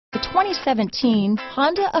2017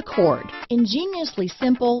 Honda Accord. Ingeniously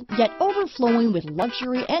simple, yet overflowing with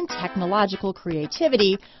luxury and technological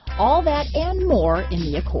creativity, all that and more in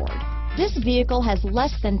the Accord. This vehicle has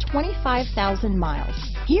less than 25,000 miles.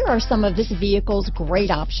 Here are some of this vehicle's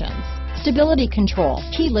great options: stability control,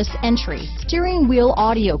 keyless entry, steering wheel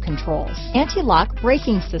audio controls, anti-lock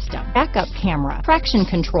braking system, backup camera, traction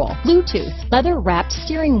control, Bluetooth, leather-wrapped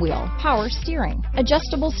steering wheel, power steering,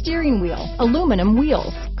 adjustable steering wheel, aluminum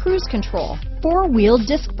wheels, cruise control, four-wheel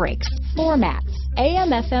disc brakes, floor mats,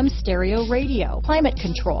 AM/FM stereo radio, climate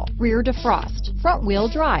control, rear defrost, front-wheel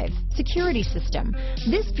drive, security system.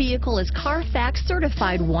 This vehicle is Carfax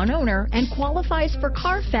certified one owner and qualifies for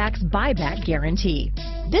Carfax buyback guarantee.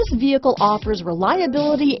 This vehicle offers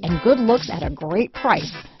reliability and good looks at a great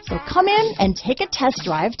price. So come in and take a test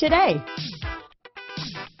drive today.